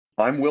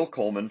I'm Will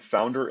Coleman,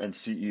 founder and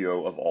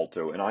CEO of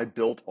Alto, and I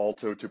built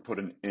Alto to put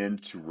an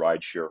end to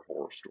rideshare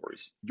horror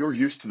stories. You're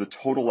used to the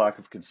total lack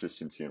of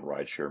consistency in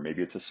rideshare.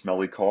 Maybe it's a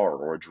smelly car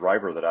or a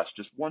driver that asks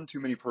just one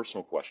too many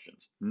personal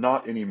questions.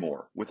 Not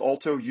anymore. With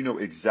Alto, you know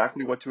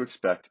exactly what to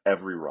expect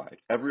every ride.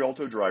 Every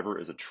Alto driver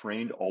is a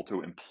trained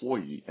Alto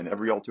employee, and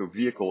every Alto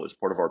vehicle is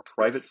part of our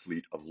private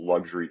fleet of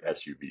luxury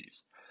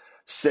SUVs.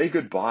 Say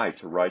goodbye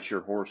to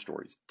rideshare horror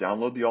stories.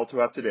 Download the Alto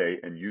app today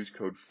and use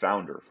code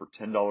FOUNDER for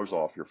 $10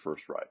 off your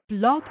first ride.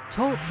 Blog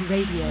Talk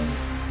Radio.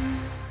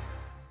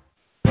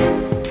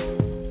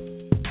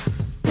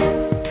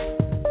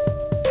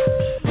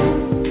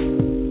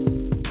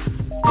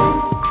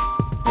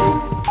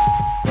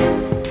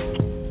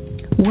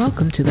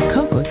 Welcome to the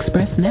Coco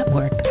Express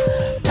Network.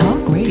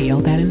 Talk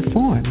radio that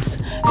informs.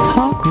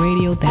 Talk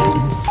radio that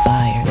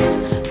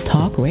inspires.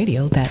 Talk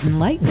radio that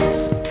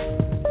enlightens.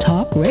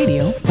 Talk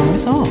radio for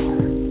us all.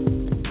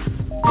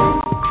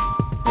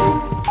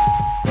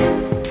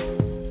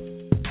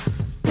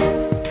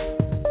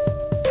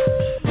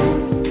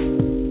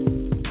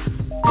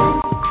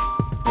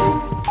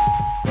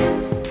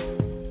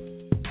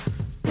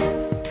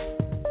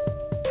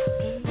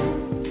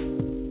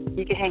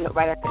 You can hang it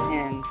right at the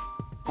end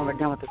when we're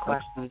done with the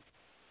questions.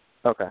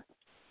 Okay.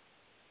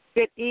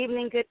 Good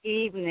evening, good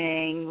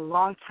evening.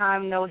 Long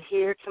time no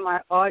here to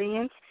my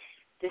audience.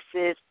 This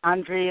is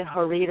Andrea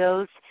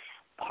Haritos,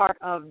 part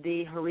of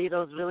the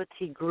Haritos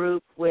Realty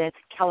Group with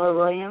Keller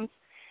Williams.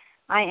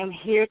 I am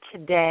here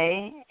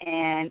today,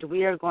 and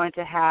we are going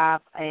to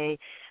have a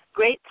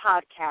great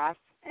podcast,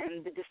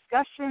 and the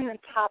discussion and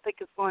topic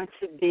is going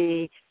to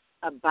be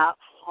about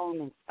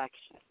home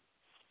inspection.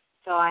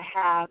 So I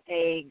have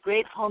a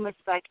great home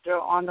inspector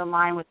on the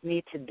line with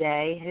me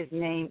today. His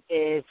name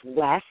is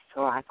Wes,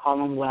 or I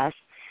call him Wes,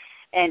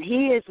 and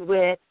he is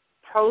with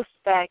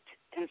Prospect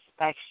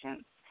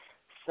Inspection.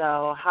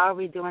 So how are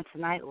we doing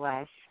tonight,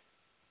 Wes?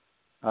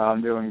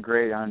 I'm doing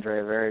great,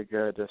 Andrea. Very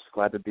good. Just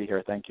glad to be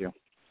here. Thank you.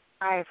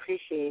 I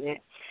appreciate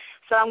it.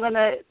 So I'm going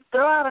to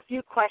throw out a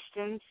few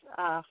questions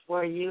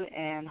for you,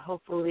 and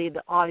hopefully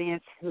the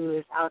audience who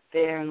is out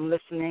there and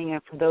listening,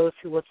 and for those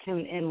who will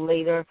tune in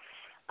later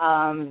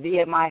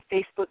via my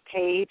Facebook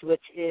page,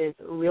 which is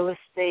Real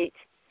Estate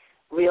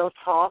Real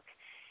Talk.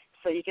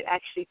 So you can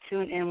actually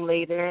tune in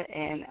later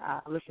and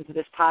listen to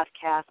this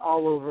podcast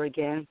all over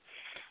again.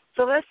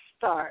 So let's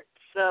start.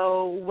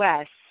 So,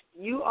 Wes,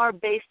 you are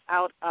based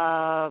out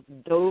of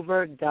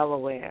Dover,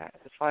 Delaware,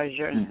 as far as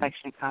your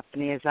inspection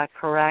company. Is that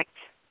correct?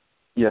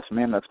 Yes,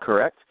 ma'am, that's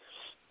correct.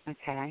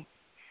 Okay.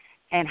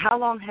 And how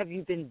long have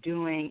you been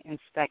doing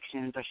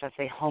inspections, or should I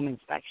say home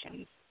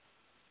inspections?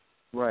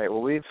 Right.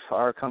 Well,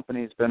 our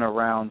company's been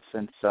around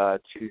since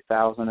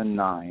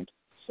 2009.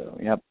 So,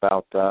 yep,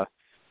 about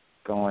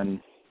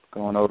going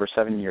over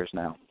 7 years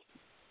now.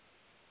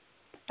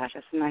 Gosh,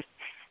 that's a nice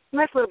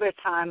little bit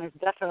of time. It's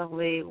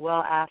definitely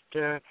well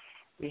after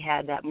we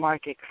had that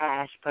market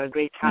crash, but a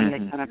great time to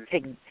kind of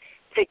pick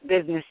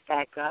business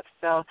back up.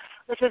 So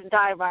let's just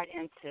dive right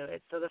into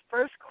it. So the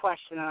first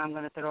question that I'm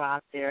going to throw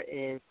out there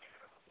is,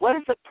 what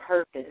is the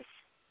purpose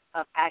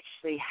of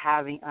actually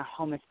having a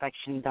home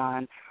inspection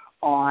done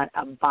on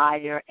a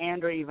buyer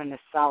and or even the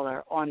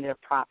seller on their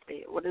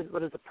property? What is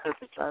the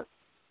purpose of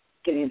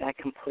getting that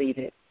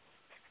completed?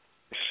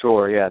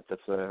 Sure, yeah,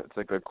 that's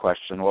a good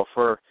question. Well,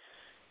 for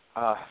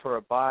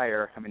a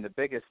buyer, I mean, the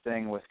biggest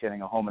thing with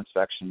getting a home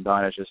inspection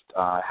done is just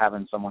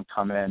having someone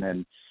come in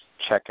and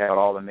check out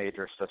all the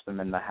major system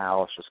in the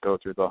house, just go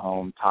through the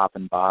home top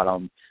and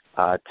bottom,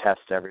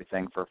 test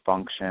everything for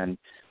function,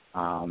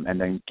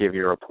 and then give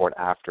you a report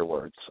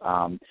afterwards.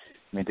 I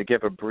mean, to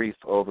give a brief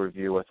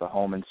overview with a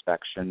home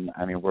inspection,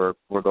 I mean, we're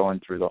going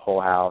through the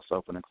whole house,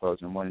 opening and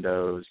closing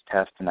windows,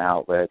 testing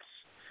outlets,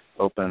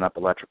 opening up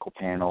electrical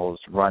panels,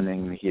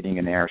 running the heating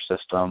and air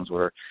systems.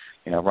 We're,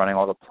 running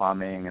all the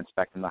plumbing,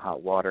 inspecting the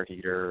hot water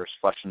heaters,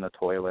 flushing the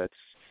toilets,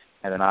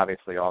 and then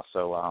obviously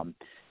also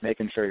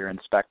making sure your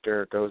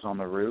inspector goes on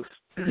the roof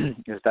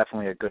is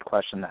definitely a good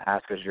question to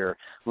ask as you're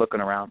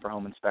looking around for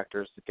home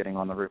inspectors. Getting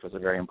on the roof is a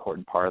very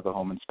important part of the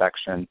home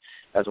inspection,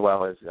 as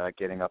well as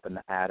getting up in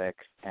the attic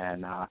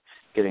and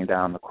getting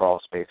down the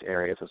crawl space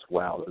areas as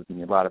well.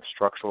 There's a lot of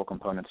structural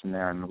components in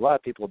there, and a lot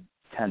of people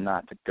tend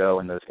not to go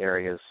in those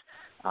areas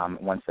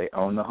once they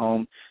own the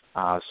home.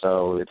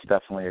 So it's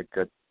definitely a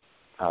good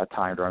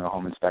time during a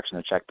home inspection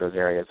to check those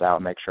areas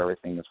out, make sure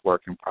everything is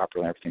working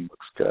properly and everything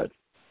looks good.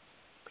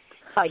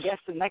 I guess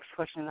the next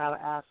question that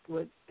I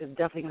would ask is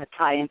definitely going to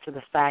tie into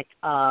the fact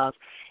of,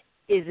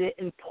 is it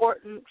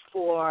important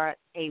for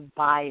a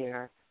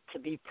buyer to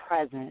be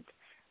present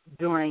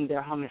during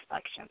their home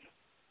inspection?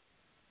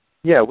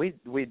 Yeah, we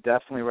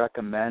definitely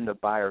recommend a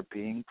buyer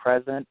being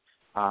present.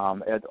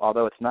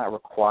 Although it's not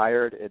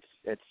required,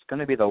 it's going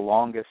to be the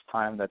longest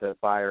time that the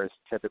buyer is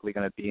typically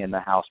going to be in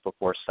the house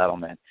before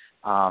settlement.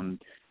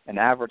 An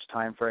average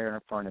time frame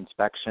for an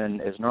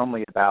inspection is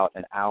normally about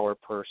an hour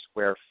per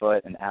square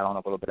foot and add on a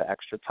little bit of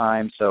extra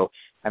time. So,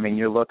 I mean,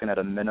 you're looking at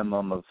a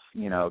minimum of,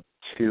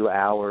 2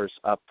 hours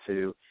up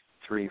to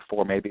 3,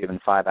 4, maybe even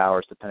 5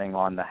 hours, depending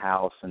on the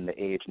house and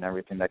the age and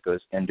everything that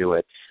goes into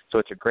it. So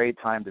it's a great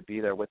time to be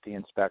there with the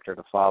inspector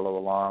to follow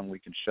along. We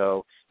can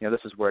show, this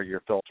is where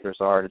your filters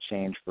are to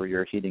change for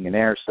your heating and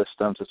air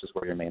systems. This is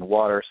where your main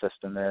water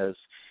system is.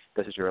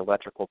 This is your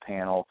electrical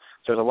panel.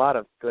 So there's a lot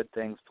of good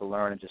things to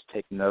learn and just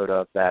take note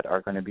of that are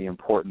going to be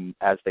important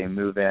as they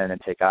move in and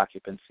take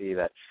occupancy,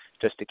 that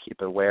just to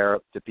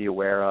be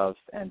aware of,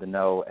 and to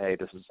know, hey,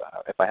 this is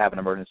if I have an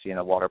emergency and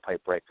a water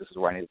pipe breaks, this is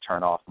where I need to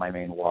turn off my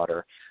main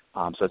water.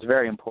 So it's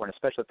very important,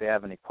 especially if they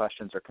have any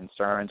questions or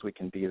concerns. We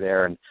can be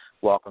there and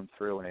walk them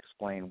through and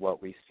explain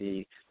what we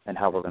see and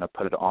how we're going to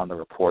put it on the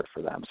report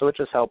for them. So it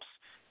just helps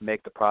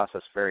make the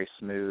process very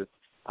smooth.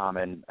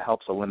 And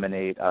helps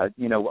eliminate,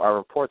 our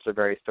reports are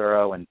very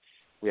thorough and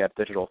we have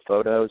digital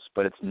photos,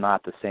 but it's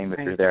not the same if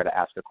you're there to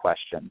ask a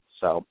question.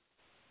 So,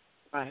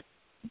 right.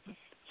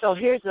 So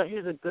here's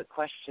a good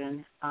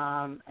question,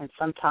 and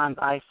sometimes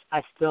I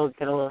still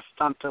get a little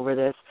stumped over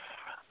this,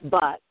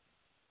 but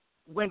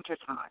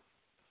wintertime.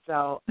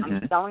 So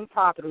I'm selling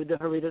property with the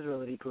Haritos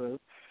Realty Group,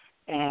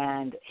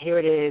 and here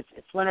it is.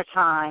 It's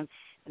wintertime,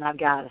 and I've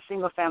got a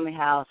single-family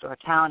house or a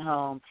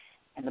townhome,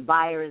 and the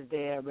buyer is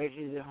there ready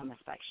to do their home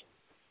inspection.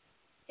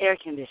 Air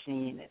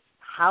conditioning units.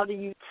 How do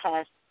you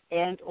test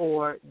and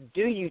or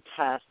do you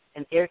test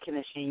an air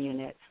conditioning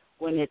unit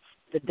when it's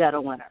the dead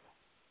of winter?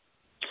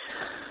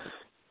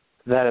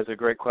 That is a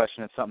great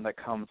question. It's something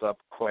that comes up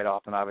quite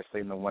often,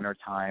 obviously, in the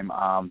wintertime.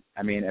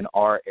 In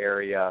our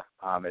area,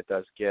 it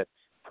does get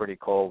pretty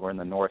cold. We're in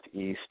the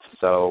northeast,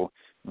 so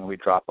we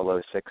drop below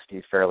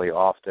 60 fairly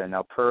often.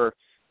 Now, per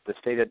the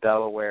state of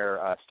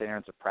Delaware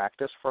standards of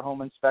practice for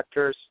home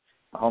inspectors,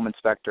 a home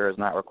inspector is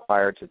not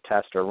required to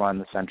test or run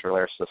the central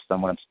air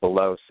system when it's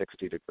below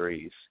 60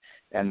 degrees.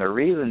 And the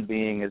reason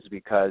being is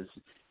because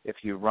if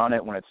you run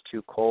it when it's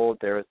too cold,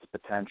 there is the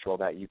potential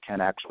that you can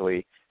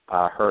actually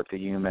hurt the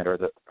unit or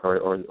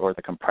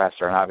the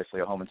compressor. And obviously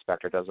a home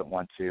inspector doesn't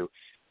want to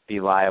be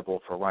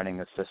liable for running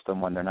the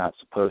system when they're not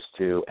supposed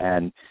to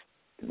and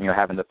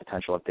having the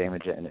potential of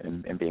damage it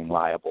and being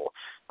liable.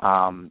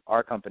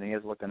 Our company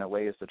is looking at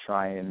ways to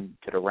try and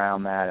get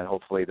around that, and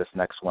hopefully this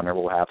next winter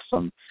we'll have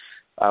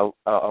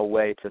a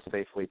way to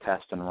safely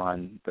test and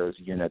run those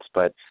units,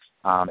 but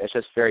it's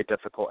just very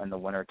difficult in the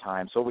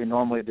wintertime. So what we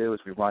normally do is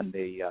we run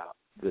the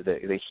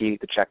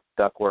heat, the check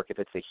ductwork. If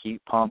it's a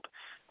heat pump,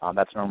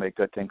 that's normally a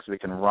good thing, so we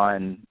can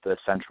run the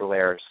central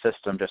air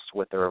system just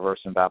with the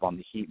reversing valve on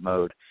the heat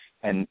mode,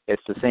 and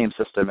it's the same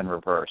system in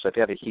reverse. So if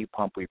you have a heat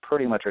pump, we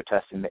pretty much are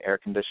testing the air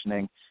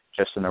conditioning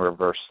just in a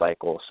reverse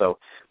cycle. So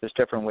there's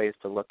different ways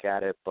to look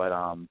at it, but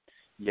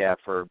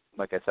for,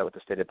 like I said, with the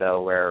state of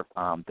Delaware,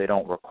 they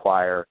don't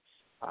require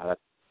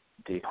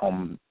the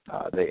home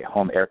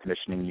air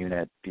conditioning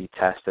unit be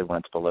tested when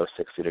it's below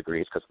 60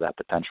 degrees because of that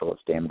potential of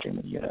damaging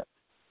the unit.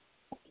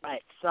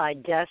 Right. So I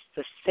guess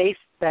the safe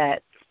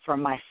bet for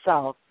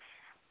myself,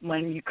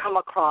 when you come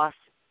across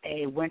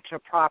a winter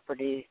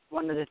property,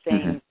 one of the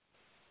things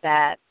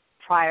that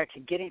prior to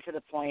getting to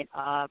the point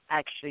of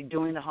actually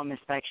doing the home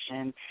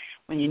inspection,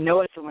 when you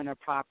know it's a winter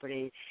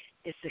property,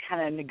 is to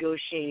kind of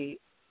negotiate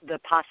the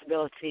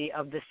possibility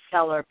of the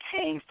seller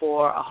paying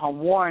for a home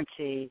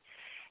warranty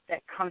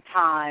that come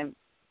time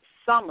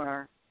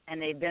summer,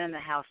 and they've been in the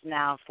house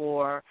now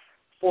for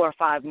 4 or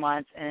 5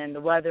 months, and the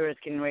weather is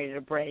getting ready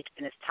to break,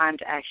 and it's time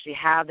to actually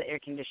have the air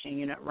conditioning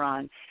unit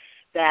run,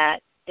 that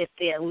if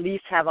they at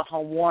least have a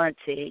home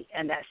warranty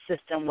and that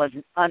system was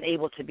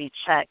unable to be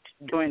checked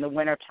during the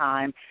winter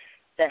time,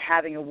 that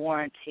having a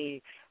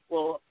warranty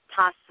will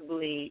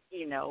possibly,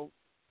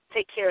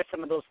 take care of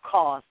some of those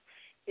costs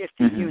if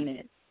the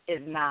unit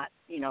is not,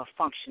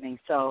 functioning.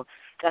 So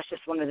that's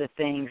just one of the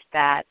things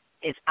that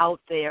is out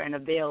there and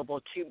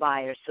available to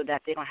buyers so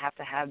that they don't have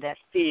to have that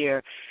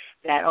fear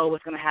that,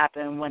 what's going to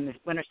happen when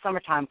the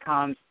summertime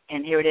comes,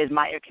 and here it is,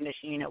 my air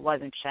conditioning unit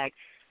wasn't checked,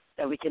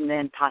 that we can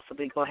then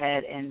possibly go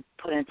ahead and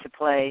put into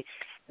play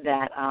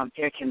that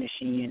air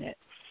conditioning unit.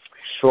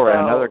 Sure,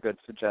 and another good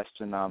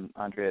suggestion,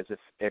 Andrea, is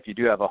if you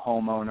do have a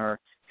homeowner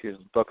who's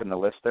looking to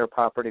list their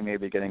property,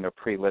 maybe getting a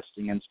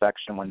pre-listing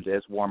inspection when it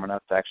is warm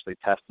enough to actually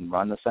test and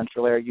run the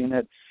central air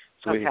unit,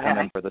 so we can come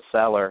in for the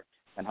seller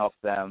and help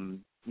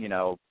them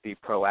be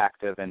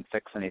proactive and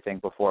fix anything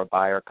before a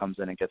buyer comes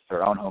in and gets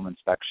their own home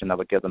inspection. That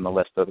would give them a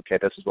list of, okay,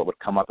 this is what would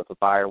come up if a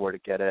buyer were to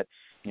get it.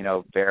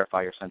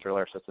 Verify your central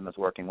air system is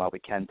working well. We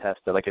can test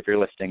it. Like if you're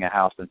listing a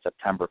house in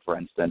September, for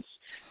instance,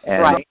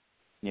 and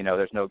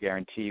there's no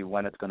guarantee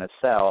when it's going to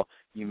sell,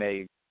 you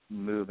may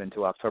move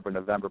into October,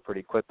 November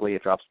pretty quickly.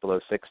 It drops below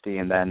 60,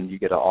 and then you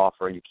get an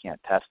offer and you can't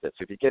test it.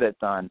 So if you get it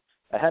done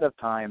ahead of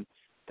time,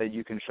 that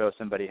you can show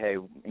somebody, hey,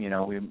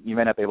 you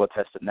may not be able to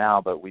test it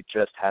now, but we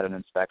just had an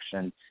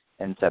inspection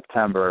in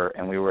September,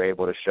 and we were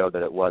able to show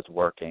that it was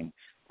working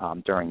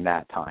during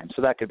that time.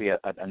 So that could be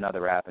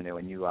another avenue,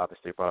 and you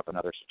obviously brought up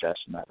another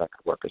suggestion that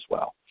could work as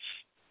well.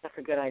 That's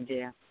a good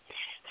idea.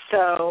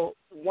 So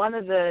one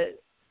of the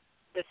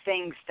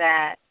things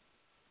that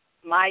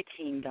my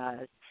team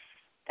does,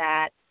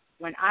 that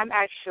when I'm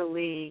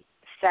actually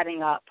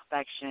setting up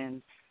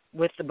inspection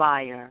with the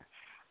buyer,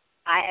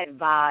 I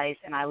advise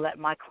and I let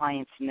my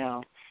clients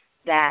know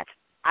that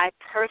I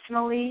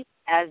personally,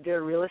 as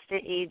their real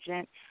estate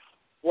agent,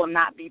 will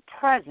not be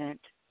present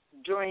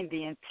during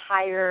the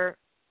entire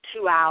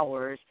 2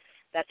 hours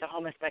that the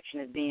home inspection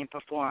is being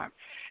performed.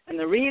 And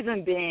the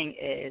reason being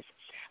is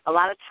a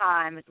lot of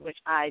times, which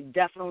I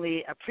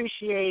definitely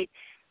appreciate,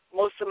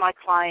 most of my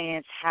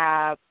clients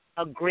have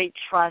a great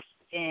trust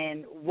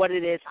in what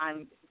it is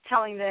I'm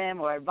telling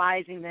them or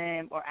advising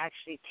them or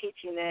actually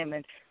teaching them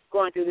and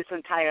going through this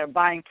entire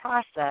buying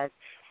process,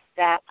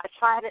 that I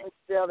try to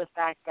instill the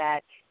fact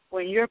that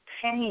when you're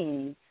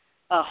paying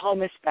a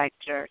home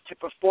inspector to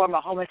perform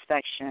a home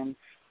inspection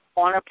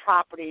on a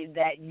property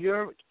that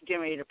you're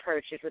getting ready to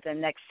purchase within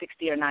the next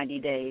 60 or 90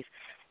 days,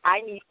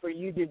 I need for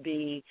you to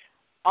be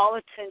all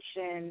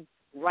attention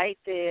right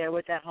there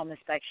with that home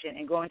inspection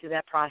and going through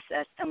that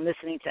process and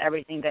listening to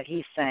everything that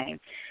he's saying.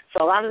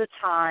 So a lot of the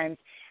times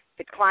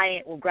the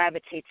client will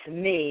gravitate to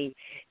me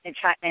and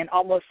try and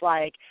almost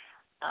like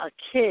a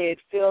kid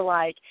feel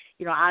like,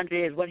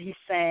 Andrea, is what he's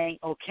saying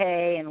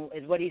okay and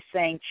is what he's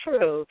saying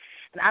true?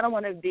 And I don't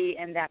want to be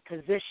in that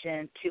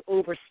position to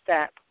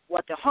overstep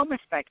what the home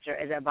inspector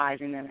is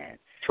advising them in.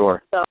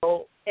 Sure.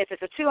 So if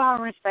it's a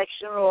 2-hour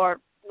inspection or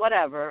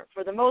whatever,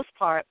 for the most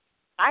part,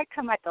 I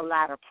come at the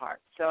latter part.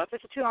 So if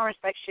it's a 2-hour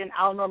inspection,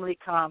 I'll normally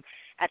come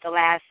at the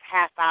last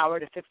half hour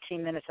to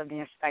 15 minutes of the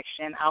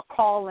inspection. I'll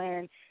call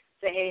in,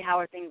 say, hey, how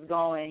are things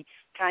going,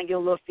 kind of get a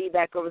little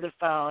feedback over the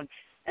phone,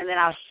 and then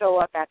I'll show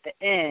up at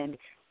the end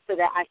so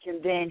that I can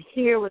then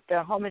hear what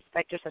the home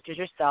inspector, such as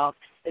yourself,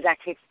 is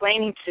actually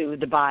explaining to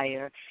the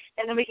buyer,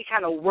 and then we can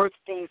kind of work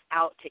things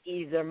out to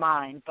ease their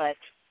mind. But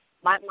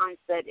my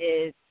mindset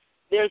is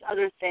there's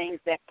other things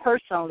that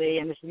personally,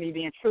 and this is me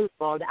being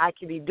truthful, that I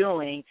could be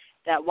doing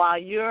that while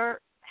you're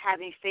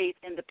having faith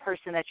in the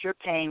person that you're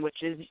paying,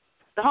 which is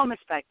the home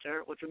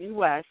inspector, which would be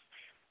Wes,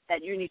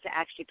 that you need to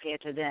actually pay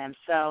it to them.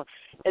 So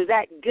is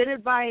that good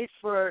advice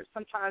for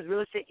sometimes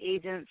real estate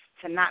agents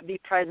to not be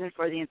present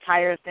for the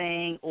entire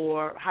thing,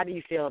 or how do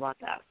you feel about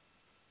that?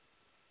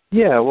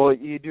 Yeah, well,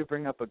 you do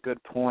bring up a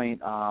good point,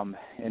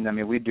 and I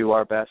mean, we do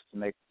our best to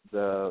make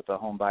the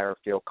home buyer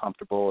feel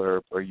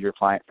comfortable or your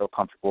client feel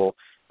comfortable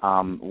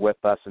with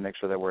us and make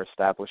sure that we're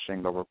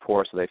establishing the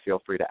rapport so they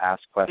feel free to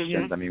ask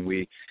questions. Mm-hmm. I mean,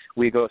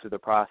 we go through the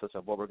process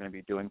of what we're going to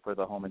be doing for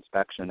the home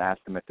inspection and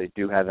ask them if they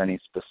do have any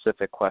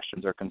specific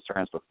questions or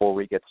concerns before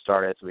we get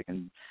started so we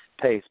can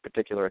pay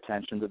particular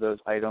attention to those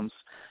items.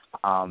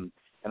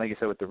 And like you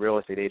said, with the real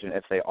estate agent,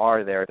 if they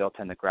are there, they'll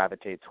tend to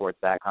gravitate towards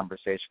that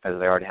conversation because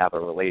they already have a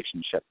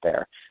relationship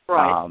there.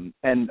 Right.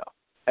 And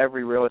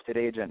every real estate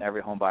agent,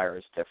 every home buyer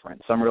is different.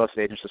 Some real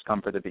estate agents just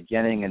come for the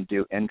beginning and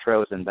do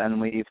intros and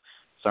then leave.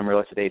 Some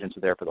real estate agents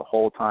are there for the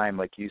whole time.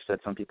 Like you said,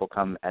 some people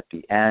come at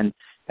the end,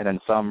 and then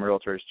some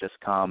realtors just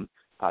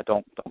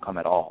don't come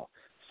at all.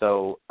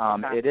 So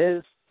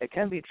it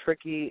can be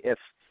tricky if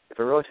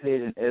a real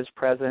estate agent is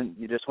present.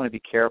 You just want to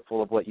be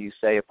careful of what you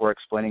say. If we're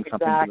explaining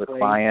something to the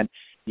client,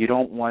 you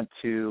don't want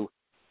to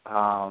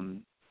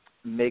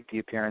make the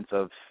appearance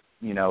of,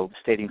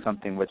 stating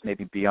something was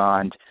maybe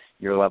beyond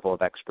your level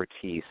of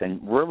expertise.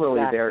 And we're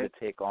really there to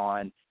take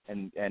on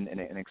and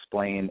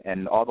explain,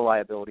 and all the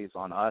liabilities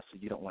on us, so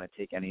you don't want to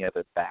take any of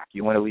it back.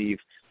 You want to leave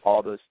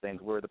all those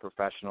things. We're the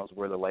professionals.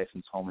 We're the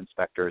licensed home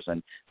inspectors,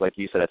 and like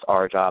you said, it's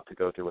our job to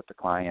go through with the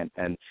client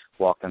and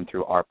walk them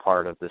through our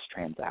part of this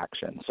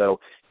transaction. So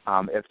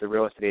if the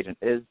real estate agent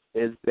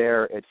is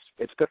there,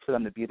 it's good for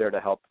them to be there to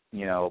help,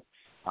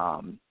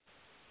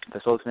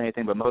 facilitate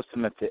anything, but most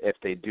of them, if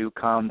they do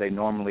come, they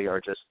normally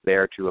are just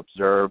there to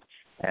observe,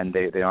 and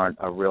they aren't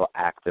a real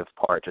active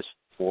part just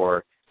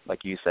for,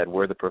 like you said,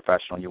 we're the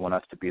professional. You want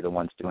us to be the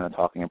ones doing the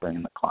talking and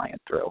bringing the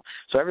client through.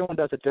 So everyone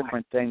does a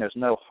different thing. There's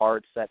no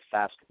hard, set,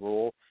 fast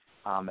rule.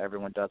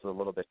 Everyone does it a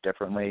little bit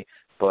differently,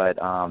 but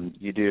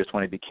you do just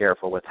want to be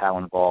careful with how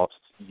involved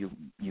you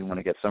want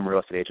to get. Some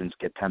real estate agents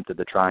get tempted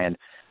to try and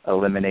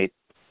eliminate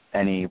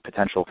any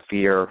potential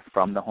fear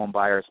from the home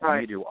buyers. Right.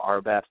 And we do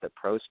our best at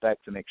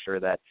Prospect to make sure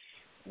that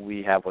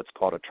we have what's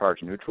called a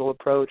charge-neutral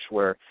approach,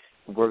 where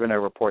we're going to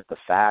report the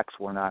facts.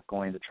 We're not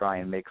going to try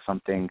and make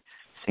something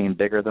seem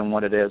bigger than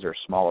what it is or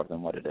smaller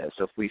than what it is.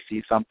 So if we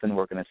see something,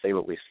 we're going to say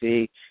what we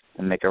see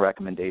and make a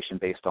recommendation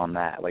based on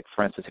that. Like,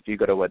 for instance, if you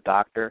go to a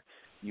doctor,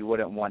 you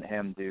wouldn't want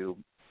him to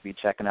be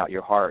checking out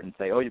your heart and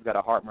say, oh, you've got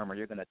a heart murmur,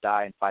 you're going to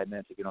die in 5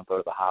 minutes if you don't go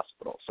to the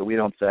hospital. So we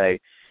don't say,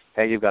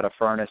 hey, you've got a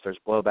furnace, there's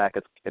blowback,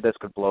 this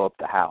could blow up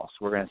the house.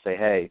 We're going to say,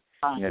 hey,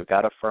 you've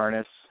got a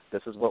furnace,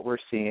 this is what we're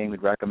seeing.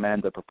 We'd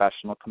recommend a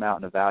professional come out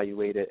and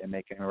evaluate it and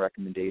make any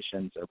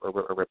recommendations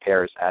or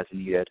repairs as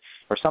needed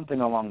or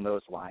something along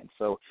those lines.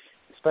 So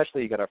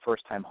especially you got a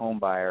first-time home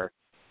buyer,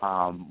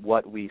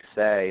 what we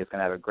say is going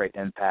to have a great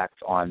impact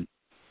on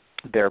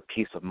their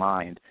peace of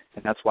mind,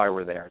 and that's why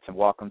we're there, to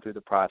walk them through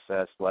the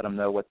process, let them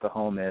know what the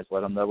home is,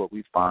 let them know what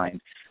we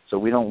find. So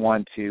we don't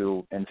want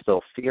to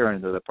instill fear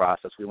into the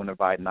process. We want to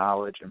provide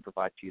knowledge and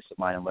provide peace of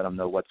mind and let them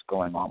know what's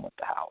going on with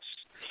the house.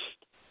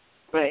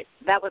 Right.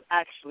 That was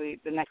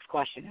actually the next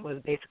question. It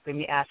was basically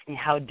me asking,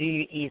 how do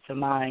you ease the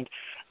mind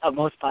of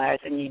most buyers?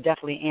 And you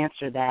definitely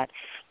answered that.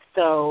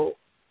 So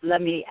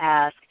let me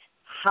ask,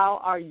 how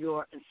are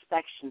your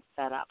inspections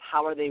set up?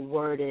 How are they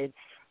worded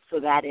so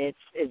that is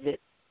it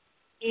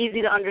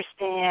easy to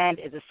understand?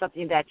 Is it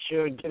something that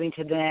you're giving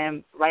to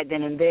them right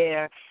then and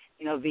there,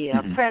 via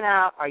a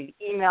printout? Are you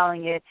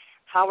emailing it?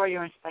 How are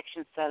your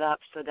inspections set up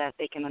so that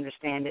they can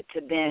understand it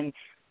to then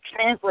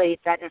translate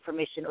that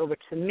information over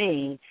to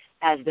me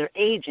as their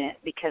agent,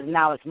 because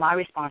now it's my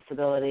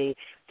responsibility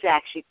to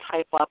actually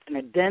type up an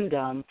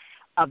addendum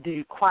of the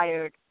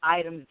required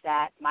items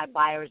that my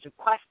buyer is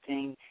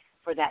requesting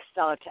for that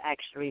seller to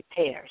actually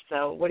repair.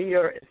 So what do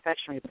your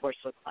inspection reports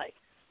look like?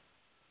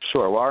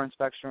 Sure. Well, our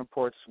inspection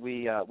reports,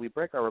 we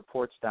break our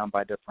reports down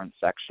by different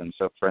sections.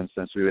 So, for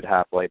instance, we would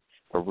have like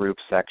a roof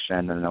section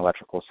and an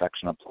electrical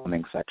section, a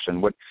plumbing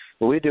section. What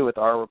we do with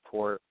our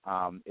report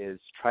is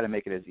try to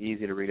make it as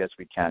easy to read as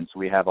we can. So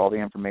we have all the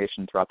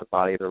information throughout the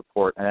body of the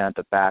report, and then at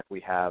the back we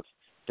have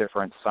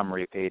different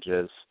summary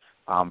pages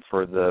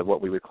for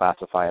what we would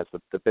classify as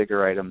the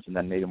bigger items, and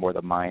then maybe more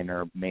the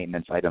minor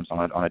maintenance items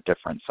on a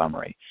different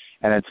summary.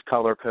 And it's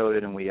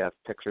color-coded, and we have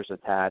pictures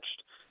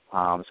attached.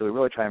 So we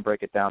really try and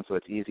break it down so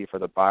it's easy for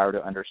the buyer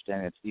to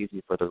understand. It's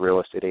easy for the real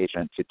estate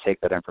agent to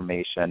take that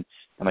information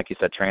and, like you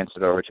said,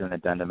 transfer it over to an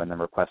addendum and then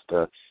request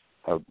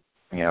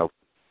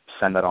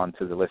send that on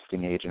to the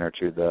listing agent or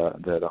to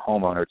the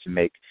homeowner to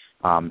make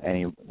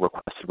any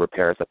requested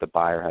repairs that the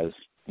buyer has,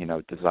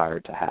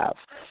 desired to have.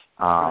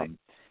 Right.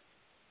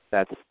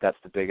 That's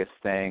the biggest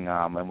thing.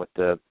 And with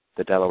the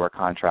Delaware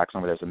contracts,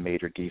 whenever there's a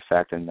major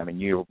defect, and I mean,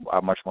 you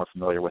are much more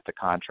familiar with the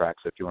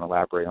contracts, so if you want to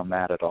elaborate on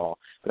that at all.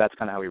 But that's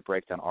kind of how we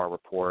break down our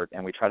report,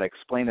 and we try to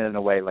explain it in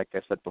a way, like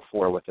I said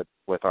before,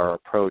 with our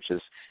approach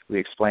is we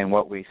explain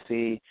what we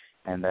see,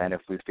 and then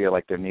if we feel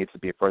like there needs to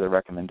be a further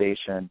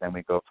recommendation, then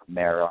we go from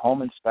there. A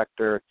home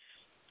inspector,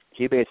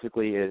 he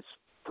basically is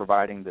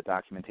providing the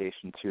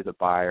documentation to the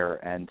buyer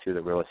and to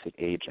the real estate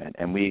agent,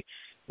 and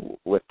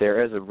if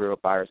there is a real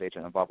buyer's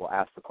agent involved, we'll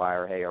ask the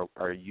buyer, hey,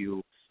 are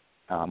you,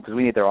 because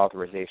we need their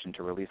authorization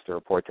to release the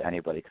report to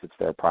anybody because it's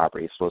their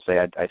property. So we'll say,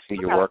 I see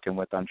you're working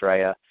with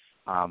Andrea.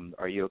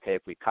 Are you okay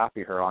if we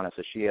copy her on it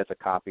so she has a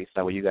copy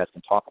so you guys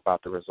can talk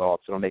about the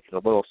results? It'll make it a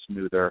little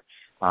smoother.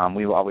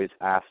 We will always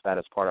ask that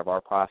as part of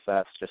our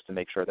process just to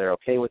make sure they're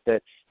okay with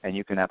it, and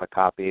you can have a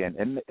copy, and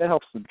it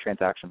helps the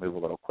transaction move a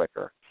little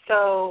quicker.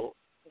 So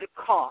the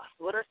cost,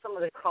 what are some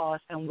of the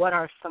costs, and what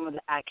are some of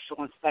the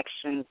actual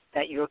inspections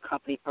that your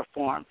company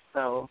performs?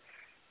 So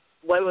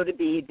what would it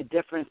be, the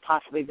difference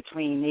possibly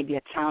between maybe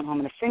a townhome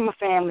and a single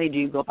family? Do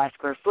you go by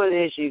square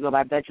footage? Do you go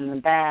by bedrooms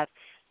and baths?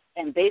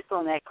 And based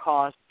on that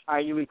cost, are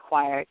you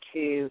required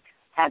to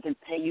have them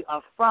pay you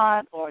up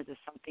front, or is it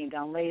something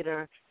done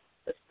later?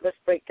 Let's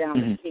break down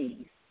the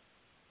fees.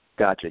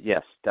 Gotcha.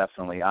 Yes,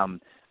 definitely.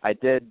 I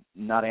did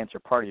not answer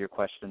part of your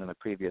question in the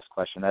previous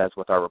question. That is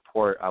with our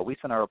report. We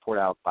send our report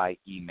out by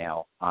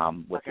email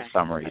with a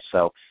summary.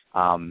 So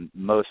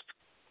most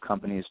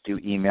companies do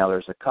email.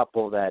 There's a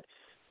couple that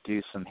do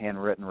some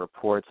handwritten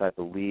reports, I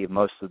believe.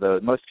 Most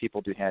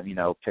people do have,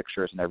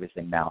 pictures and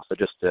everything now. So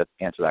just to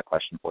answer that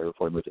question for you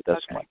before we move to this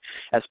one.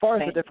 As far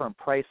as the different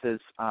prices,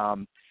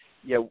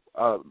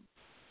 it's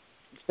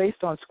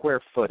based on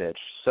square footage.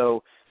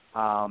 So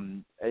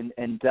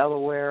in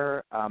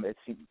Delaware,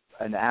 it's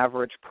an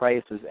average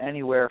price is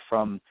anywhere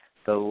from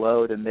the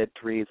low to mid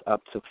threes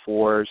up to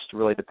fours,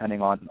 really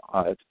depending on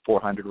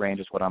 400 range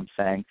is what I'm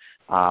saying.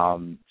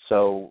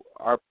 So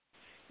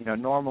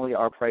normally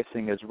our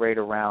pricing is right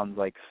around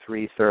like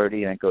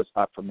 $330, and it goes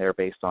up from there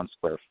based on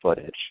square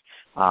footage.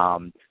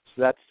 So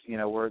that's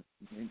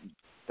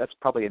that's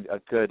probably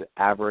a good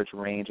average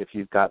range. If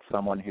you've got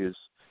someone who's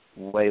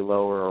way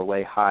lower or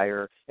way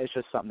higher, it's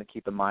just something to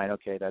keep in mind.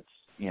 Okay, that's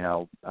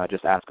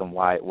just ask them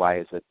why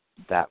is it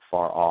that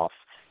far off,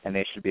 and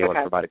they should be able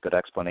to provide a good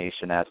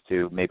explanation as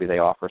to maybe they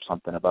offer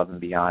something above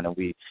and beyond, and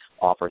we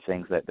offer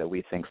things that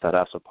we think set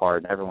us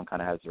apart. And everyone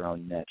kind of has their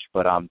own niche,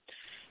 but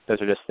those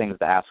are just things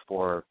to ask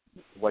for.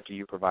 What do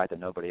you provide that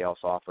nobody else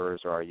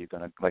offers? Or are you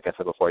going to, like I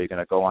said before, are you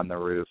going to go on the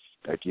roof?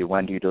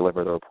 When do you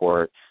deliver the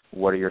report?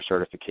 What are your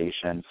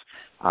certifications?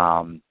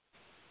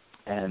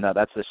 And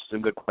that's just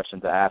some good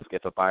questions to ask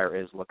if a buyer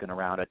is looking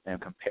around at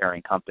and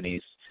comparing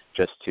companies.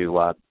 Just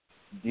to,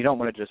 you don't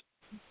want to just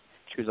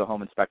choose a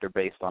home inspector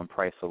based on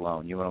price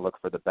alone. You want to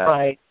look for the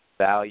best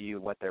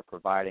value, what they're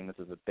providing. This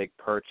is a big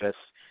purchase,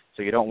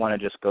 so you don't want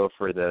to just go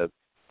for the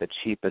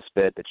cheapest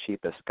bid, the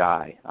cheapest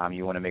guy.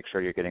 You want to make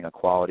sure you're getting a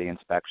quality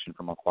inspection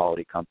from a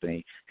quality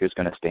company who's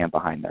going to stand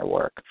behind their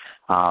work.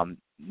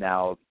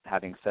 Now,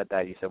 having said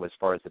that, you said as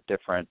far as the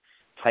different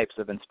types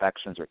of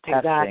inspections or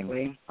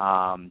testing,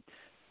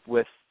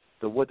 with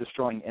the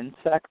wood-destroying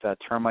insect,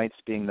 termites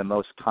being the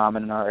most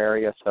common in our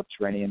area,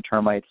 subterranean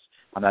termites,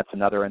 that's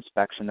another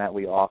inspection that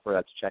we offer.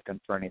 That's checking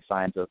for any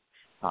signs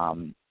of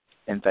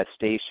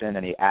infestation,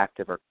 any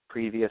active or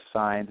previous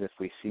signs, if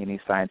we see any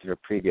signs of a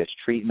previous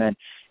treatment,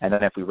 and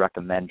then if we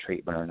recommend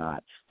treatment or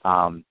not.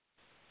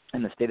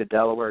 In the state of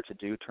Delaware, to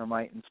do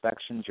termite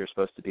inspections, you're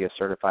supposed to be a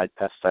certified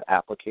pesticide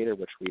applicator,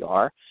 which we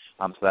are.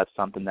 So that's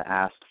something to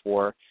ask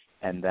for.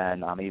 And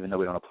then even though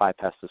we don't apply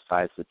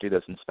pesticides to do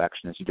those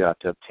inspections, you do have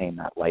to obtain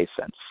that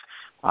license.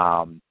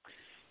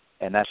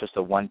 And that's just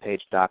a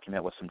one-page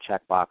document with some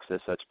check boxes,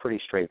 so it's pretty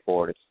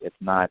straightforward. It's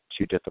not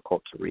too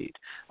difficult to read.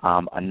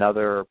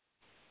 Another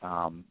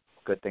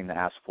good thing to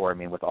ask for,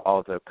 with all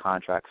of the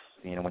contracts,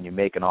 when you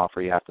make an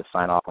offer, you have to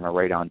sign off on a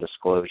radon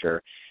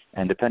disclosure.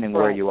 And depending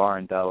where you are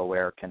in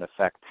Delaware can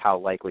affect how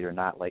likely or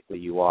not likely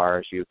you are.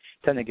 As you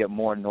tend to get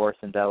more north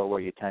in Delaware,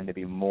 you tend to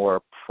be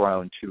more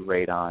prone to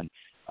radon,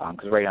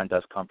 because radon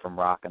does come from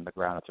rock in the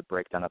ground. It's a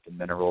breakdown of the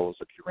minerals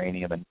of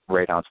uranium, and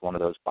radon is one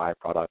of those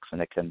byproducts, and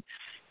it can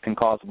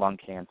cause lung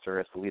cancer.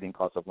 It's the leading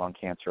cause of lung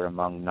cancer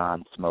among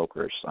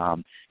non-smokers.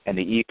 And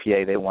the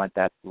EPA, they want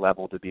that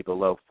level to be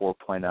below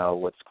 4.0,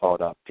 what's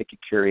called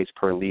picocuries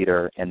per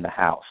liter in the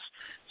house.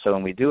 So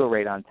when we do a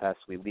radon test,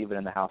 we leave it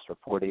in the house for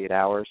 48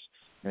 hours,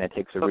 and it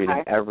takes a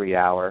reading every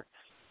hour.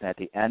 And at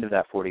the end of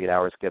that 48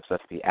 hours gives us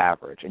the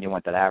average. And you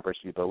want that average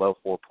to be below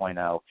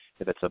 4.0.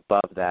 If it's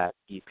above that,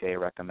 EPA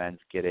recommends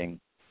getting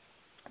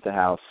the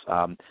house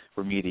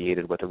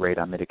remediated with a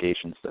radon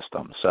mitigation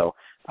system. So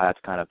that's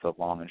kind of the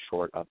long and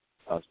short of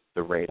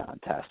the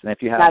radon test. And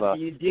if you have do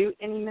you do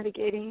any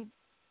mitigating?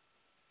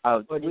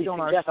 Or do we you don't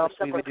suggest ourselves,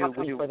 a separate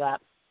company for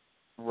that?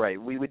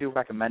 Right. We do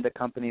recommend a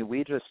company.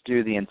 We just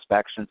do the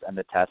inspections and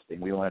the testing.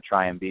 We want to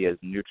try and be as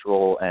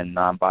neutral and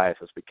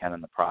non-biased as we can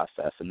in the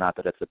process. And not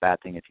that it's a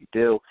bad thing if you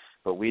do,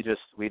 but we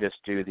just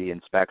do the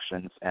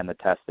inspections and the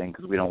testing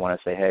because we don't want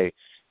to say, hey,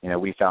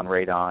 we found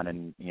radon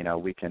and,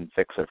 we can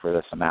fix it for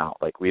this amount.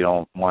 Like, we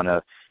don't want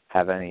to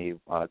have any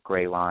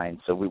gray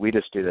lines. So we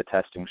just do the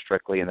testing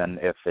strictly, and then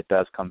if it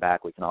does come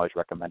back, we can always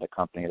recommend a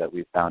company that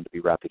we've found to be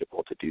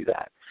reputable to do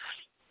that.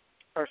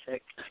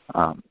 Perfect.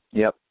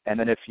 Yep. And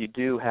then if you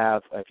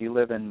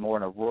live more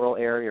in a rural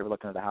area, you're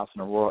looking at a house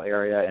in a rural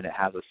area and it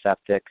has a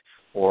septic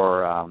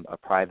or a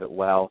private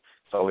well,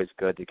 it's always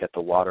good to get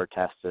the water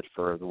tested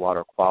for the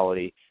water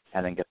quality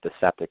and then get the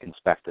septic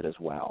inspected as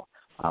well.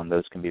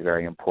 Those can be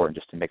very important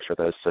just to make sure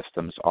those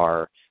systems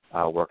are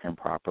working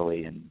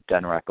properly. And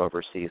DENREC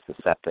oversees the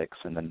septics,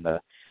 and then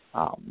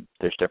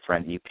there's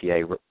different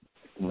EPA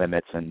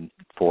limits and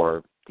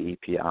for the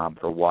EPA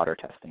for water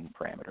testing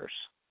parameters.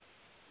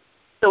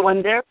 So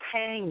when they're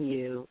paying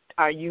you,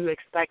 are you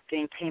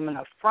expecting payment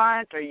up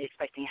front? Are you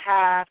expecting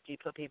half? Do you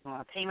put people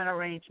on a payment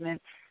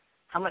arrangement?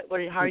 How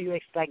are you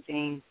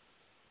expecting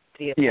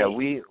to get paid? Yeah,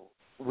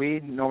 we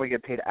normally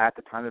get paid at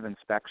the time of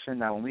inspection.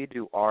 Now, when we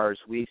do ours,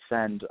 we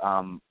send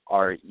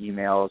our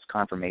emails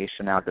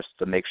confirmation out just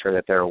to make sure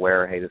that they're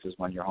aware, hey, this is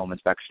when your home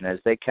inspection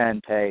is. They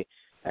can pay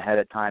ahead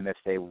of time if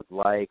they would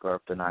like, or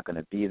if they're not going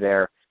to be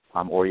there,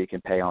 or you can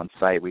pay on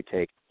site. We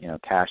take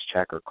cash,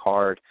 check, or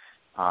card.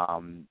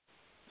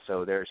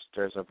 So there's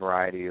a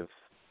variety of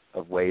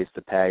ways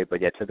to pay,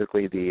 but yeah,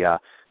 typically the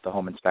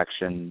home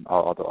inspection,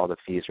 all the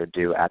fees are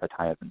due at the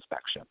time of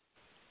inspection.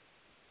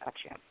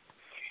 Gotcha.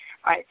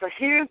 All right, so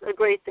here's a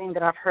great thing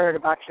that I've heard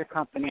about your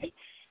company.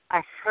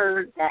 I've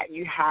heard that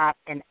you have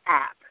an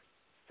app.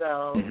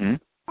 So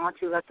why don't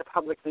you let the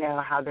public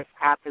know how this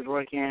app is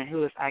working and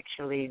who it's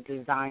actually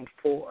designed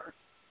for?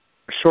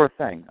 Sure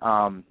thing,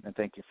 and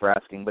thank you for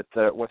asking.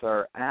 With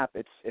our app,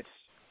 it's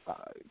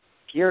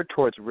geared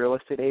towards real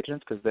estate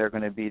agents because they're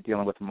going to be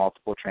dealing with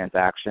multiple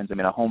transactions.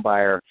 A home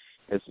buyer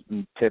is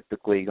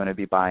typically going to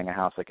be buying a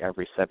house like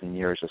every 7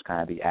 years is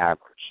kind of the average.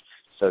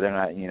 So they're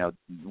not,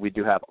 we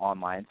do have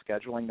online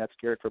scheduling that's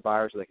geared for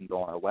buyers, so they can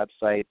go on our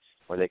website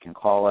or they can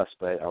call us,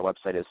 but our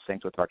website is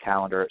synced with our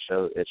calendar.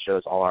 It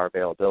shows all our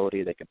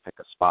availability. They can pick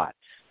a spot.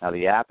 Now,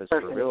 the app is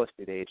for real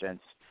estate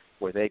agents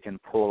where they can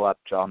pull up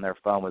on their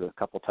phone with a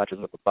couple touches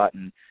of a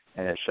button,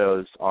 and it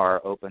shows our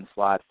open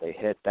slots. They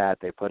hit that.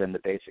 They put in the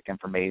basic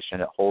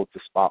information. It holds the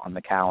spot on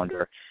the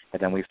calendar,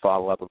 and then we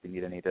follow up if we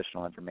need any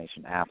additional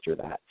information after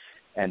that.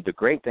 And the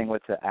great thing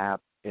with the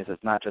app is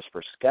it's not just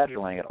for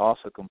scheduling. It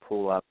also can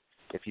pull up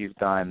if you've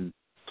done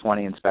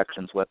 20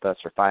 inspections with us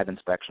or 5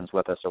 inspections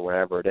with us or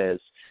whatever it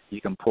is. You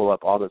can pull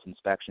up all those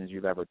inspections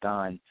you've ever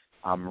done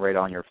right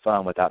on your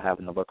phone without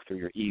having to look through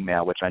your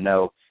email, which I'm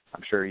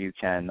sure you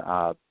can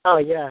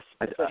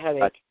it's a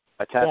headache.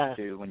 attest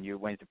to when you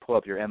pull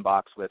up your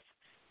inbox with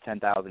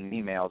 10,000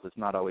 emails. It's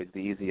not always the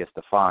easiest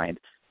to find.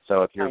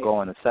 So if you're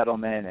going to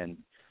settlement and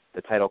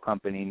the title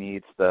company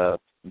needs the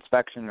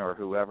inspection or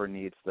whoever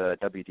needs the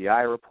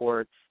WDI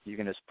report, you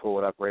can just pull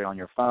it up right on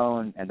your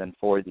phone and then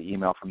forward the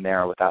email from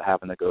there without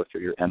having to go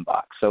through your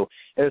inbox. So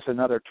it's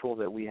another tool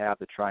that we have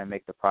to try and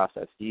make the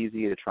process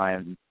easy, to try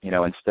and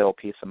instill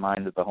peace of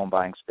mind with the home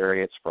buying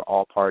experience for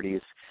all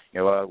parties.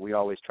 We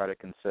always try to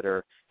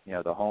consider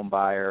the home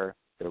buyer,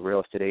 the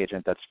real estate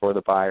agent that's for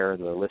the buyer,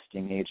 the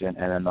listing agent,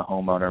 and then the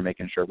homeowner,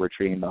 making sure we're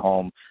treating the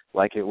home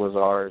like it was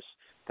ours,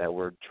 that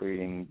we're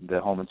treating the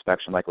home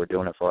inspection like we're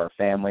doing it for our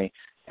family,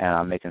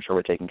 and making sure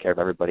we're taking care of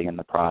everybody in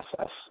the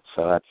process.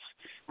 So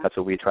that's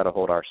what we try to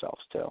hold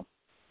ourselves to. All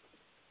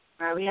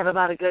right, we have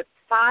about a good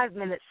 5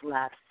 minutes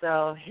left.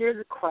 So here's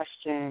a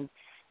question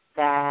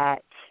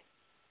that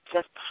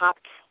just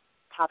popped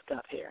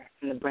up here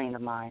in the brain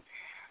of mine.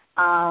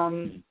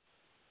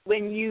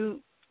 When you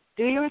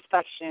do your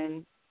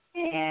inspection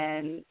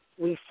and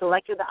we've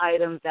selected the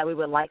items that we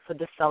would like for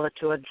the seller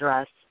to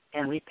address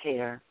and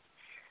repair.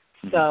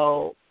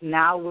 So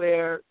now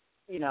we're,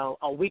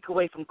 a week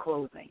away from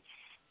closing,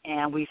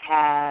 and we've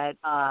had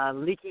a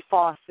leaky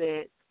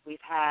faucet, we've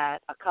had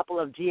a couple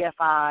of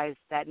GFIs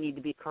that need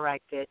to be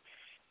corrected,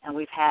 and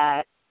we've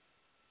had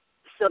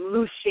some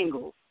loose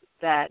shingles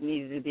that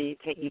needed to be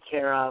taken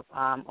care of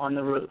on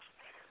the roof.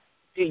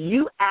 Do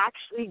you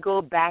actually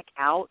go back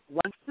out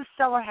once the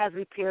seller has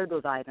repaired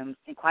those items,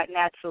 and quite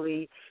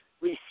naturally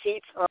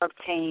receipts are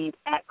obtained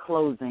at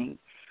closing,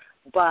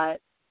 but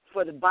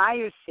for the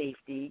buyer's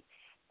safety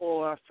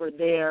or for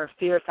their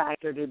fear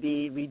factor to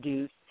be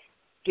reduced,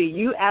 do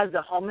you as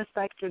the home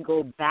inspector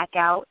go back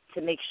out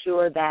to make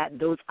sure that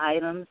those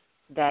items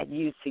that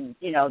you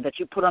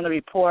put on the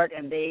report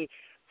and they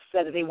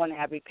said that they want to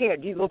have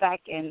repaired, do you go back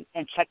and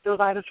check those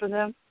items for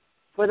them,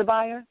 for the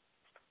buyer?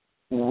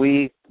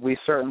 We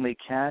certainly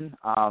can.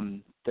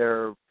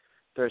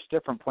 There's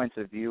different points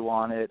of view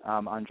on it,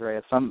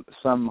 Andrea. Some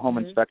home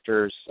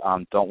inspectors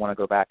don't want to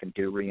go back and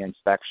do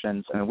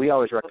re-inspections, and we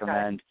always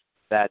recommend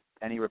that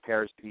any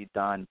repairs be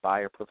done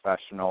by a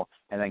professional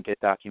and then get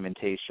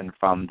documentation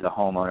from the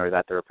homeowner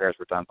that the repairs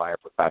were done by a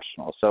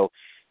professional. So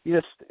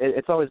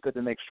it's always good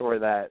to make sure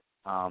that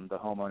the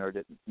homeowner,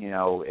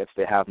 if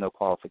they have no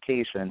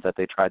qualifications, that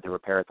they tried to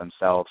repair it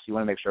themselves. You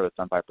want to make sure it's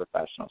done by a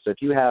professional. So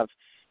if you have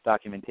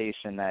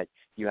documentation that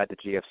you had the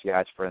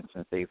GFCIs, for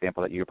instance, the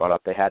example that you brought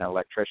up, they had an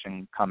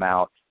electrician come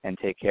out and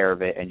take care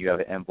of it, and you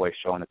have an invoice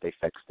showing that they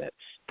fixed it.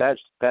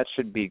 That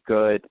should be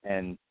good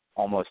in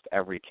almost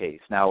every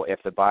case. Now,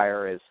 if the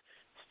buyer is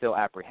still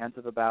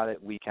apprehensive about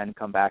it, we can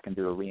come back and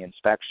do a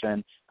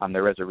reinspection.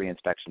 There is a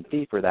reinspection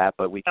fee for that,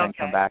 but we can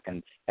come back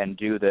and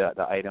do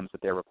the items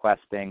that they're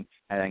requesting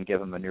and then give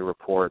them a new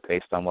report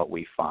based on what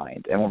we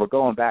find. And when we're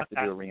going back to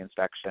do a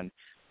reinspection,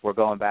 we're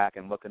going back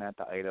and looking at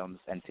the items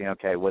and seeing,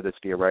 okay, would this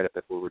be a write-up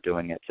if we were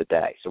doing it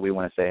today? So we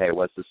want to say, hey,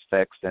 was this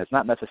fixed? And it's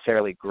not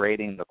necessarily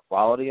grading the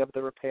quality of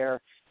the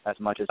repair as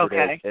much as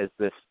it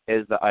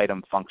is the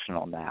item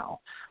functional now.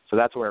 So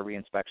that's where a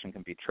reinspection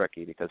can be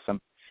tricky, because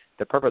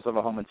the purpose of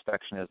a home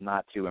inspection is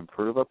not to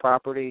improve a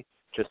property,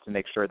 just to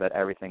make sure that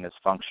everything is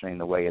functioning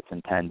the way it's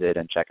intended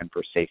and checking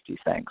for safety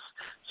things.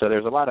 So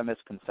there's a lot of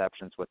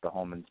misconceptions with the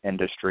home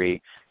industry.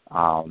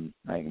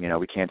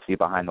 We can't see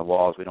behind the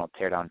walls. We don't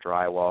tear down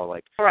drywall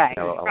like a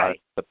lot of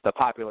the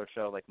popular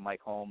show like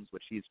Mike Holmes,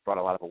 which he's brought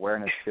a lot of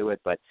awareness to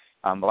it. But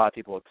a lot of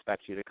people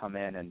expect you to come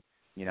in and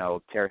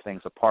tear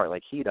things apart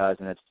like he does,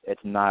 and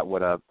it's not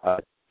what a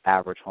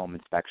average home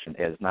inspection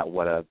is, not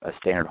what a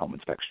standard home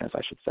inspection is,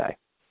 I should say.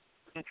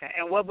 Okay,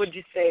 and what would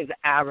you say is the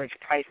average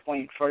price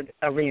point for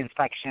a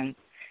reinspection?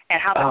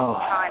 And how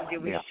much time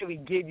should we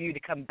give you to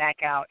come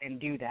back out and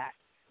do that?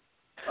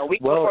 A week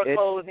before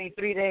closing,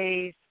 3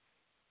 days?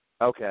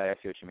 Okay, I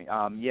see what you mean.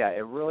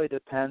 It really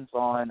depends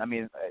on,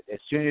 as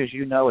soon as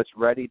you know it's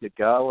ready to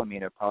go,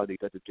 it'd probably be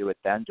good to do it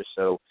then, just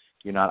so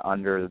you're not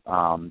under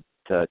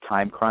the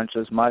time crunch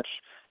as much.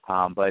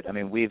 But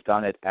we've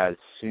done it as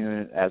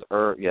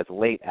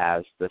late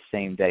as the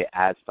same day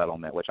as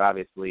settlement, which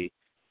obviously,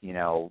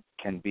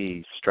 can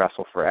be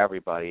stressful for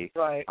everybody,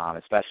 right?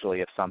 Especially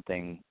if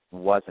something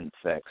wasn't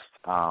fixed.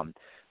 But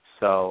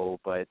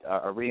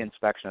a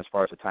reinspection, as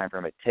far as the time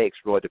frame it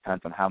takes, really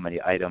depends on how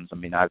many items.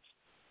 I've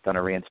done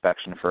a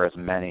reinspection for as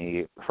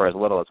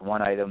little as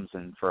 1 item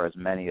and for as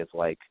many as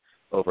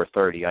over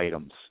 30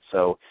 items.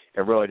 So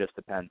it really just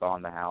depends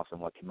on the house and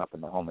what came up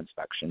in the home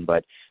inspection.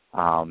 But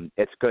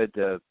it's good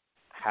to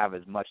have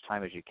as much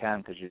time as you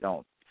can, because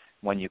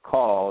when you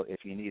call,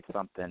 if you need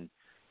something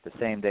the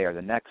same day or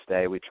the next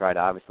day, we try to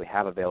obviously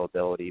have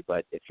availability.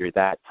 But if you're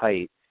that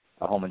tight,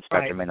 a home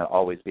inspector may not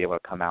always be able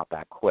to come out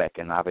that quick.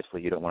 And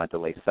obviously you don't want to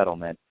delay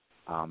settlement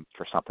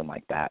for something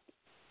like that.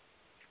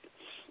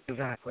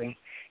 Exactly.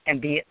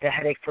 And be the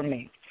headache for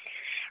me.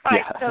 All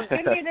right, so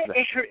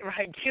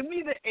give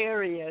me the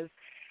areas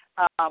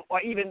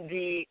or even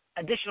the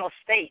additional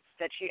states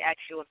that you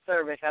actually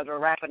service as we're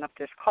wrapping up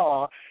this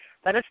call.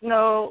 Let us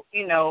know,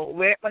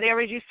 what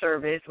areas you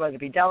service, whether it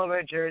be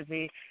Delaware,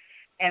 Jersey,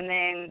 and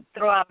then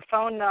throw out a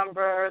phone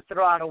number,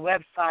 throw out a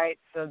website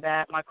so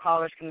that my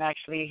callers can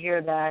actually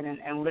hear that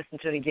and listen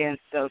to it again.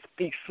 So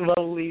speak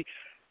slowly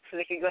so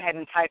they can go ahead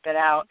and type it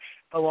out.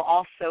 But we'll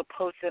also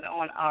post it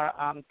on our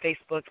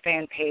Facebook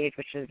fan page,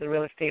 which is the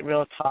Real Estate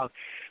Real Talk.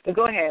 But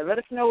go ahead. Let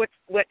us know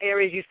what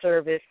areas you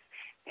service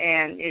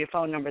and your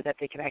phone number that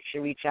they can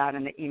actually reach out,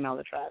 and the email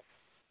address.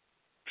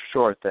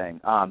 Sure thing.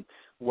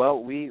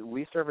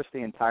 We service the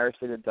entire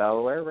state of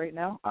Delaware right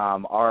now.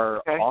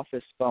 Our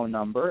office phone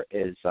number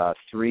is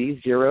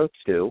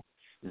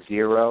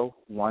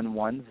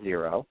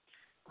 302-0110.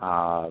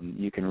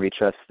 You can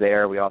reach us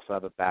there. We also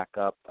have a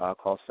backup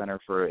call center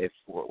for if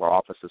our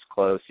office is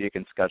closed, so you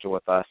can schedule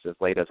with us as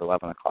late as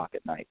 11 o'clock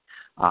at night.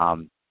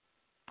 And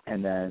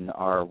then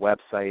our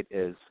website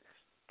is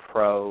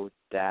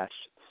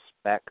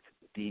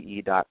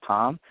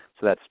pro-spect.com.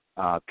 So that's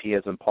P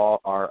as in Paul,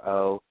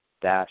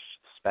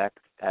 RO-spect,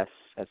 S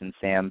as in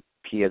Sam,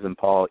 P as in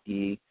Paul,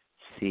 E,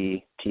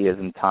 C, T as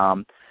in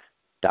Tom,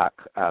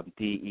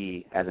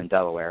 DE as in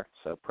Delaware,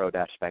 so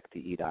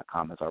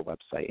pro-specde.com is our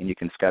website, and you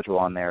can schedule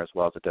on there as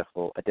well as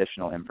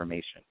additional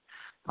information.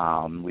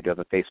 We do have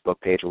a Facebook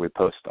page where we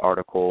post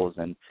articles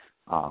and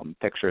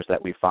pictures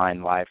that we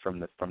find live from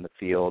the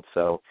field.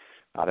 So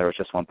there was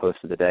just one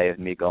posted today of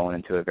me going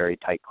into a very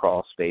tight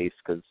crawl space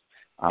because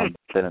I'm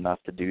thin enough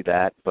to do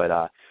that.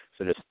 But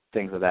so just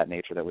things of that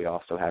nature that we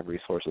also have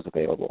resources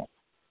available.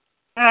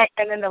 All right,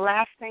 and then the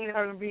last thing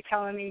that you'll be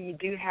telling me, you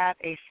do have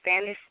a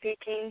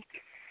Spanish-speaking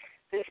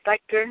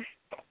inspector?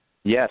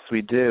 Yes,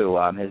 we do.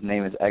 His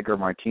name is Edgar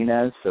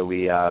Martinez, so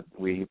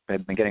we've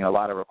been getting a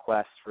lot of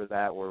requests for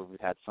that where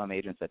we've had some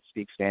agents that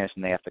speak Spanish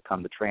and they have to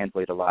come to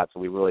translate a lot, so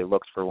we really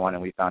looked for one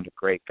and we found a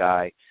great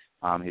guy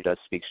who does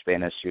speak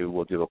Spanish who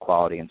will do a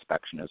quality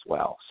inspection as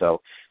well.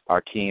 So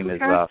our team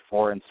is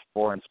four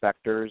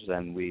inspectors,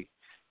 and we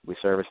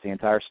service the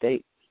entire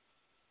state.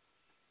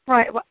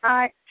 Right. Well,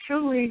 I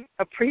truly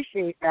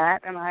appreciate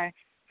that, and I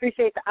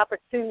appreciate the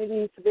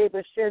opportunity to be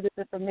able to share this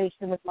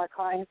information with my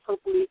clients.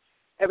 Hopefully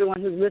everyone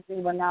who's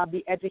listening will now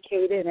be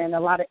educated, and a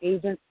lot of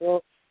agents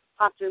will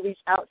have to reach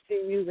out to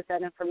you with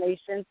that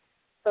information.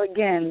 So,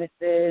 again, this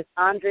is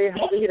Andrea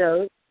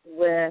Haritos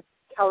with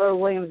Keller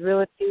Williams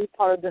Realty,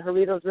 part of the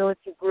Haritos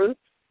Realty Group.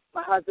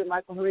 My husband,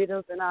 Michael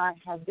Haritos, and I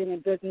have been in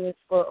business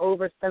for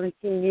over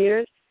 17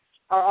 years.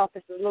 Our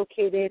office is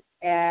located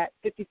at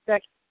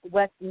 56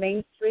 West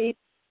Main Street,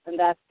 and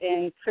that's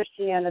in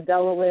Christiana,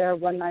 Delaware,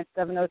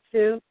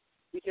 19702.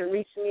 You can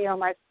reach me on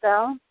my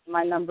cell.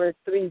 My number is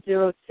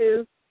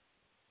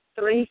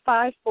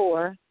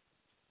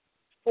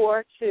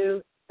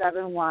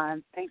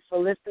 302-354-4271. Thanks for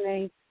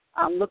listening.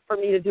 Look for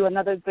me to do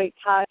another great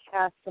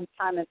podcast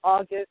sometime in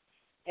August,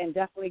 and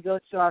definitely go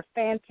to our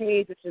fan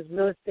page, which is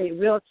Real Estate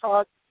Real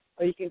Talk,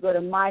 or you can go to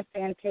my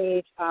fan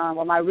page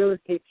or my real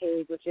estate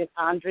page, which is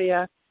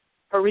Andrea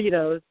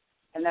Haritos,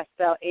 and that's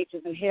spelled H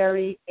as in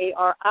Harry,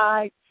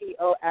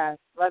 Aritos.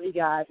 Love you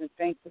guys, and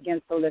thanks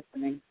again for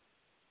listening.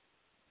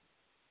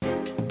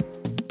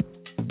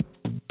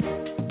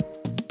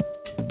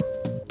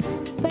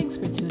 Thanks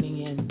for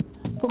tuning in.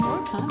 For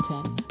more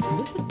content,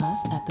 visit us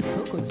at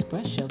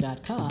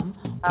thecocoexpressshow.com,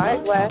 All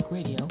right, Wes. Talk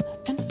Radio,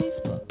 and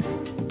Facebook.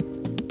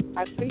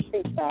 I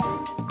appreciate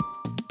that.